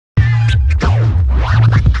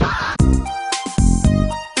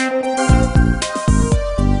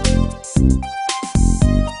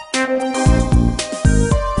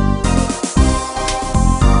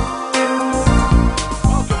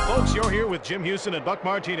Jim Houston and Buck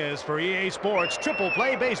Martinez for EA Sports Triple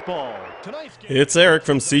Play Baseball. It's Eric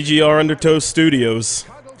from CGR Undertow Studios.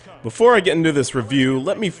 Before I get into this review,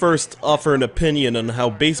 let me first offer an opinion on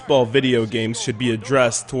how baseball video games should be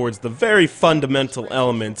addressed towards the very fundamental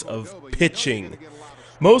element of pitching.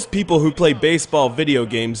 Most people who play baseball video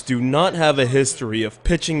games do not have a history of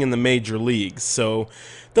pitching in the major leagues, so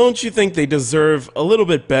don't you think they deserve a little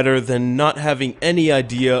bit better than not having any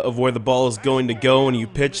idea of where the ball is going to go when you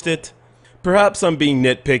pitched it? Perhaps I'm being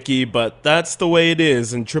nitpicky, but that's the way it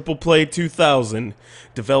is in Triple Play 2000,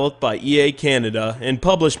 developed by EA Canada and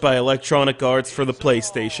published by Electronic Arts for the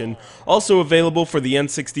PlayStation, also available for the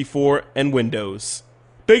N64 and Windows.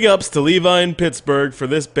 Big ups to Levi in Pittsburgh for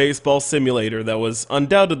this baseball simulator that was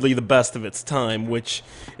undoubtedly the best of its time, which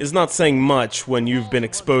is not saying much when you've been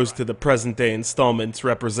exposed to the present-day installments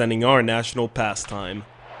representing our national pastime.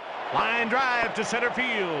 Line drive to center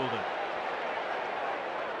field.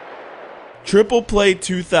 Triple Play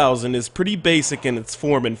 2000 is pretty basic in its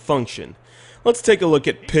form and function. Let's take a look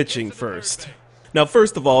at pitching first. Now,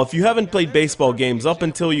 first of all, if you haven't played baseball games up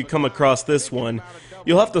until you come across this one,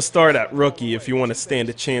 you'll have to start at rookie if you want to stand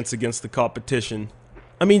a chance against the competition.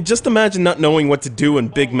 I mean, just imagine not knowing what to do when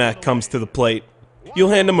Big Mac comes to the plate. You'll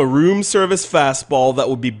hand him a room service fastball that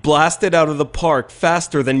will be blasted out of the park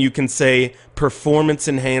faster than you can say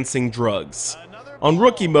performance-enhancing drugs. On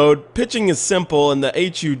rookie mode, pitching is simple and the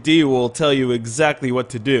HUD will tell you exactly what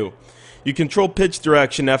to do. You control pitch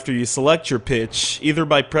direction after you select your pitch, either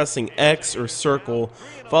by pressing X or circle,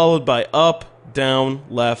 followed by up, down,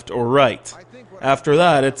 left, or right. After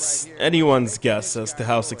that, it's anyone's guess as to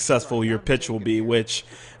how successful your pitch will be, which,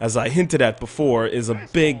 as I hinted at before, is a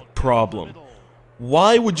big problem.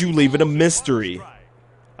 Why would you leave it a mystery?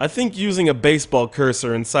 I think using a baseball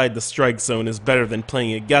cursor inside the strike zone is better than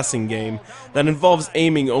playing a guessing game that involves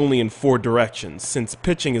aiming only in 4 directions, since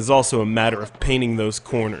pitching is also a matter of painting those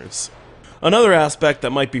corners. Another aspect that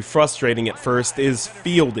might be frustrating at first is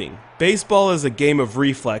fielding. Baseball is a game of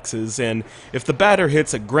reflexes, and if the batter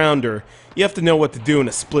hits a grounder, you have to know what to do in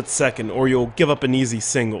a split second or you'll give up an easy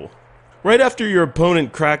single. Right after your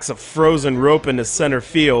opponent cracks a frozen rope into center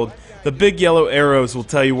field, the big yellow arrows will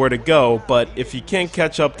tell you where to go, but if you can't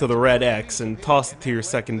catch up to the red X and toss it to your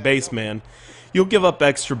second baseman, you'll give up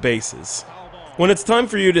extra bases. When it's time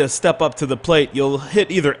for you to step up to the plate, you'll hit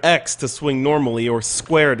either X to swing normally or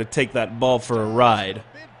square to take that ball for a ride.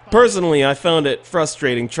 Personally, I found it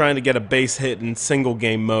frustrating trying to get a base hit in single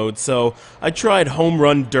game mode, so I tried Home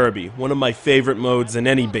Run Derby, one of my favorite modes in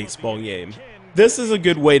any baseball game. This is a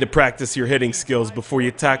good way to practice your hitting skills before you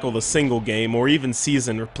tackle the single game or even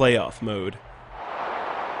season or playoff mode.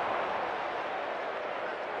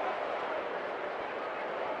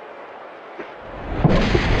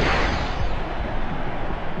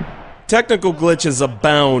 Technical glitches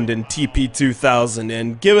abound in TP2000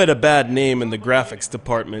 and give it a bad name in the graphics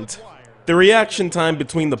department. The reaction time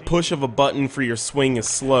between the push of a button for your swing is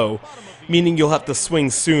slow, meaning you'll have to swing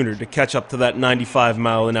sooner to catch up to that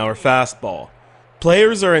 95-mile-an-hour fastball.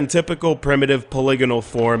 Players are in typical primitive polygonal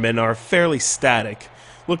form and are fairly static,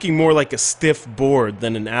 looking more like a stiff board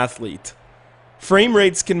than an athlete. Frame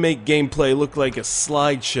rates can make gameplay look like a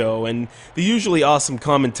slideshow, and the usually awesome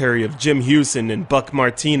commentary of Jim Houston and Buck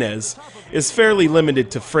Martinez is fairly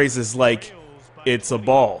limited to phrases like, "It's a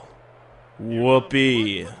ball."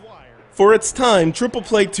 Whoopee. For its time, Triple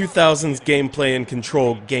Play 2000's gameplay and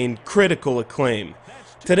control gained critical acclaim.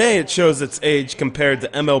 Today it shows its age compared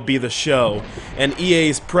to MLB The Show and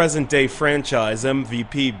EA's present-day franchise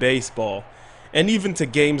MVP Baseball, and even to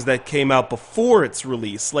games that came out before its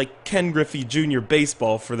release, like Ken Griffey Jr.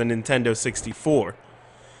 Baseball for the Nintendo 64.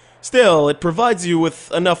 Still, it provides you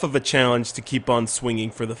with enough of a challenge to keep on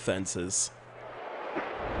swinging for the fences.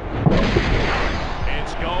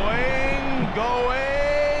 It's going.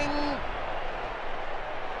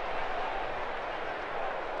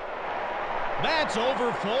 That's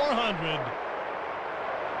over 400.